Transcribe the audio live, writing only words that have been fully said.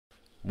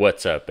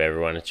What's up,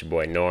 everyone? It's your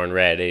boy Norin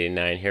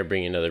Radd89 here,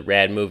 bringing another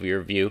Radd movie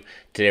review.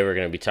 Today we're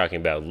going to be talking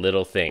about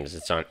Little Things.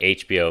 It's on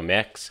HBO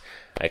Max.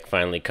 I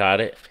finally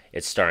caught it.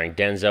 It's starring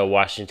Denzel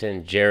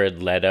Washington,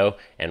 Jared Leto,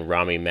 and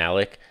Rami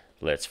Malek.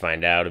 Let's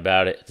find out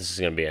about it. This is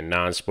going to be a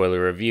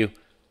non-spoiler review.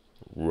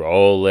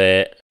 Roll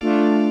it.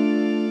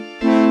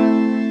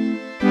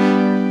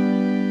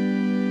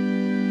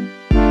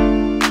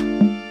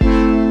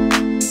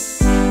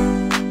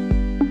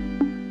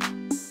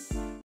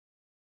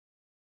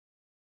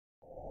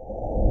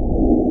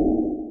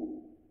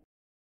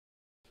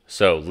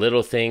 So,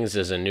 Little Things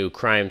is a new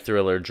crime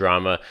thriller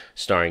drama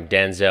starring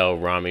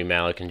Denzel, Rami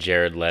Malek, and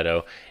Jared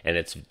Leto, and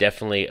it's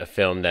definitely a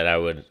film that I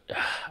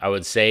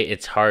would say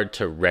it's hard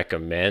to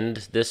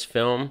recommend this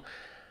film,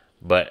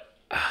 but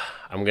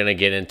I'm gonna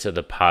get into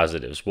the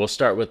positives. We'll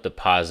start with the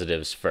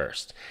positives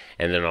first,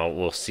 and then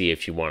we'll see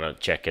if you want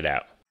to check it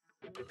out.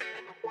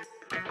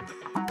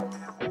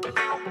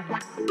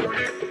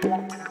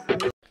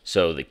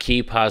 So the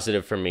key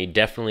positive for me,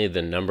 definitely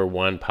the number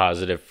one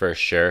positive for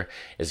sure,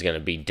 is going to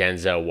be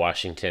Denzel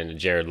Washington,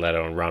 Jared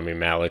Leto, and Rami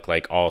Malek.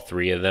 Like all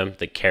three of them,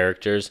 the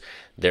characters,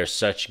 they're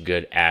such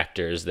good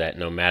actors that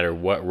no matter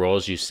what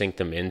roles you sink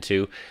them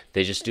into,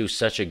 they just do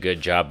such a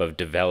good job of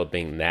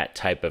developing that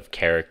type of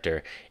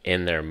character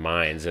in their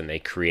minds, and they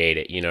create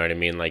it. You know what I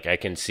mean? Like I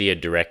can see a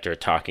director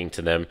talking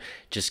to them,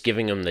 just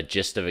giving them the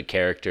gist of a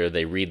character.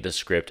 They read the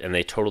script and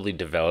they totally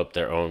develop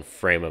their own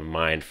frame of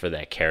mind for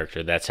that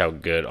character. That's how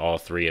good all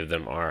three of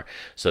them are.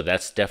 So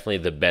that's definitely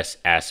the best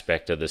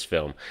aspect of this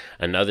film.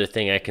 Another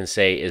thing I can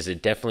say is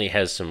it definitely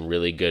has some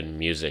really good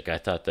music. I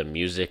thought the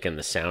music and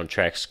the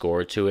soundtrack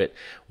score to it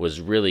was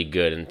really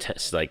good, and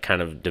like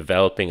kind of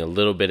developing a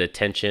little bit of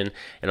tension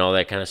and all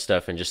that kind of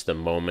stuff, and just the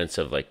moments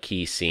of like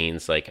key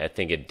scenes. Like I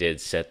think it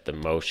did set the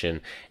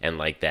motion and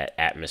like that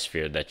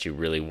atmosphere that you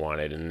really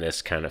wanted in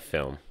this kind of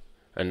film.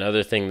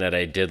 Another thing that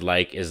I did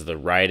like is the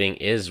writing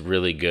is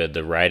really good.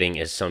 The writing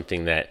is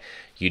something that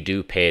you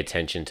do pay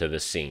attention to the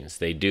scenes.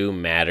 They do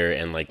matter,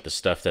 and like the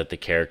stuff that the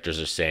characters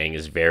are saying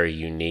is very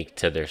unique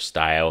to their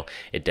style.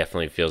 It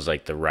definitely feels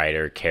like the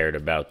writer cared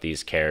about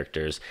these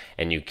characters,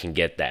 and you can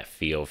get that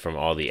feel from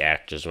all the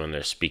actors when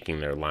they're speaking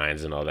their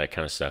lines and all that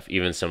kind of stuff.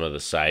 Even some of the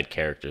side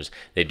characters,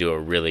 they do a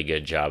really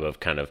good job of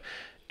kind of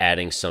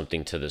adding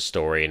something to the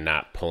story and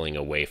not pulling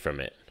away from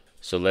it.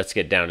 So let's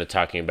get down to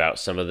talking about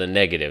some of the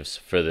negatives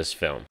for this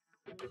film.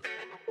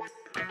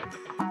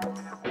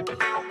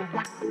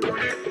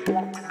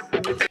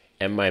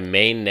 And my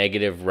main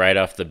negative right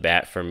off the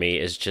bat for me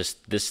is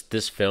just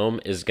this film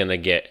is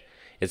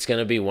it's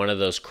gonna be one of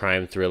those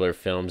crime thriller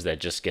films that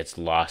just gets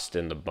lost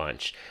in the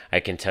bunch. I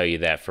can tell you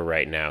that for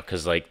right now,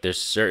 because like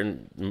there's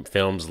certain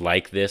films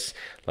like this,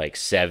 like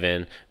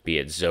Seven, be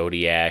it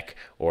Zodiac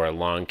or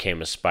Along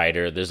Came a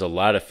Spider. There's a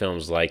lot of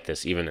films like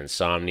this, even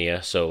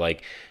Insomnia. So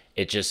like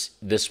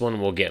this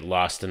one will get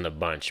lost in the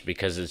bunch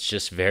because it's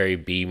just very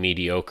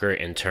mediocre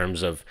in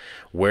terms of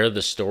where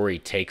the story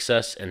takes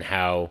us and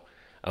how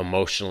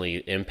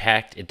emotionally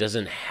impact. It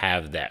doesn't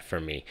have that for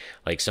me.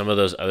 Like some of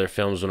those other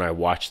films, when I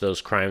watch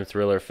those crime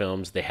thriller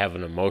films, they have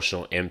an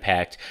emotional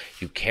impact.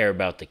 You care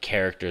about the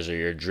characters, or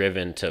you're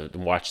driven to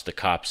watch the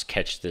cops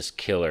catch this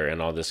killer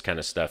and all this kind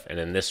of stuff. And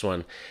in this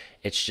one,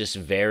 it's just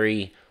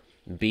very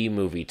B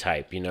movie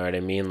type, you know what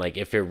I mean? Like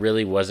if it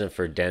really wasn't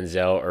for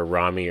Denzel or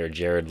Rami or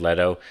Jared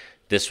Leto,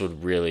 this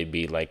would really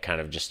be like kind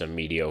of just a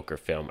mediocre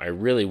film. I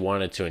really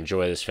wanted to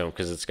enjoy this film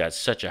because it's got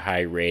such a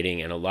high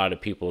rating and a lot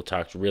of people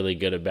talked really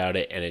good about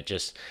it, and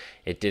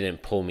it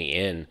didn't pull me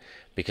in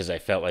because I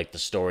felt like the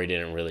story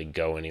didn't really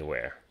go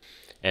anywhere.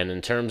 And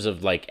in terms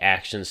of like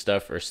action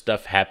stuff or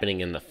stuff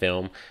happening in the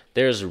film,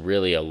 there's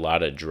really a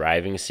lot of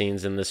driving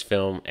scenes in this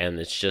film, and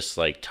it's just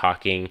like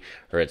talking,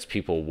 or it's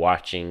people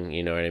watching,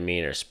 you know what I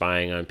mean, or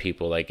spying on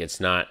people. Like there's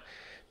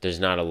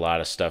not a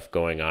lot of stuff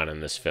going on in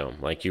this film.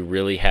 Like you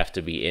really have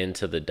to be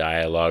into the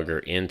dialogue or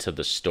into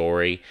the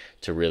story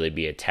to really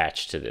be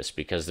attached to this,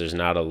 because there's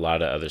not a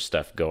lot of other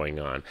stuff going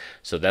on.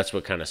 So that's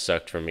what kind of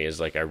sucked for me, is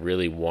like I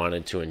really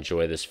wanted to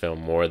enjoy this film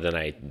more than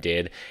I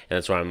did. And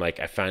that's why I'm like,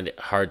 I find it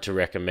hard to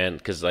recommend,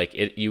 because like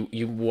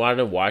you want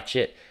to watch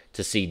it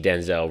to see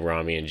Denzel,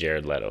 Rami, and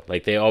Jared Leto.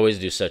 Like they always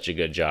do such a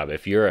good job.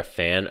 If you're a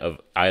fan of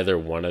either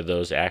one of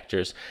those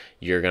actors,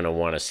 you're going to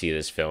want to see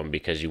this film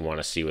because you want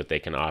to see what they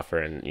can offer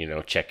and, you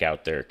know, check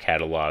out their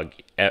catalog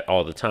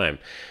all the time.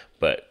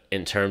 But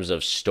in terms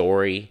of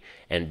story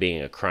and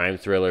being a crime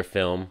thriller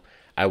film,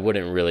 I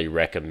wouldn't really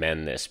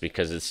recommend this,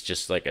 because it's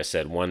just, like I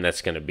said, one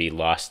that's going to be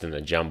lost in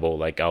the jumble.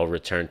 Like I'll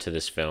return to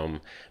this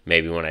film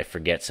maybe when I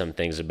forget some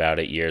things about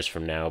it years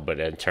from now, but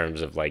in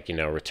terms of like, you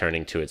know,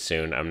 returning to it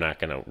soon, I'm not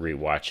going to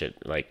rewatch it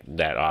like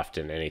that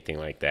often, anything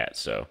like that.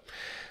 So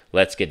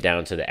let's get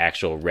down to the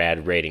actual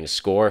Radd rating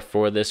score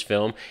for this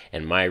film.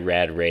 And my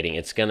Radd rating,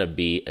 it's going to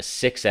be a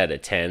 6 out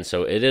of 10.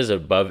 So it is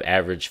above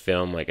average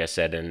film, like I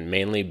said, and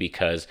mainly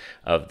because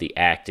of the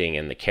acting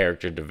and the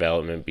character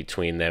development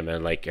between them,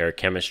 and like our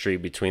chemistry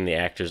between the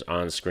actors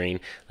on screen.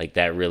 Like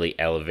that really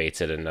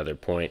elevates it another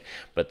point.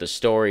 But the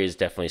story is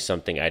definitely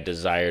something I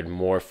desired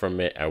more from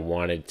it. I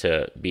wanted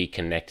to be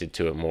connected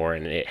to it more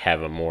and it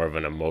have a more of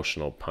an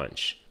emotional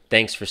punch.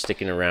 Thanks for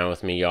sticking around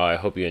with me, y'all. I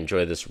hope you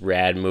enjoy this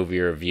Radd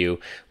movie review.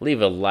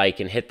 Leave a like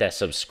and hit that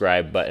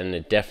subscribe button.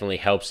 It definitely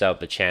helps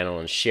out the channel,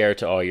 and share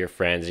to all your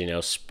friends. You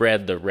know,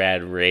 spread the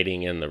Radd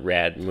rating and the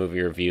Radd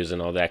movie reviews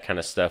and all that kind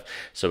of stuff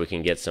so we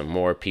can get some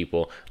more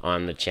people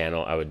on the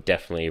channel. I would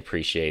definitely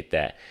appreciate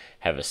that.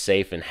 Have a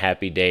safe and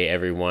happy day,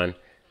 everyone.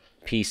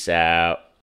 Peace out.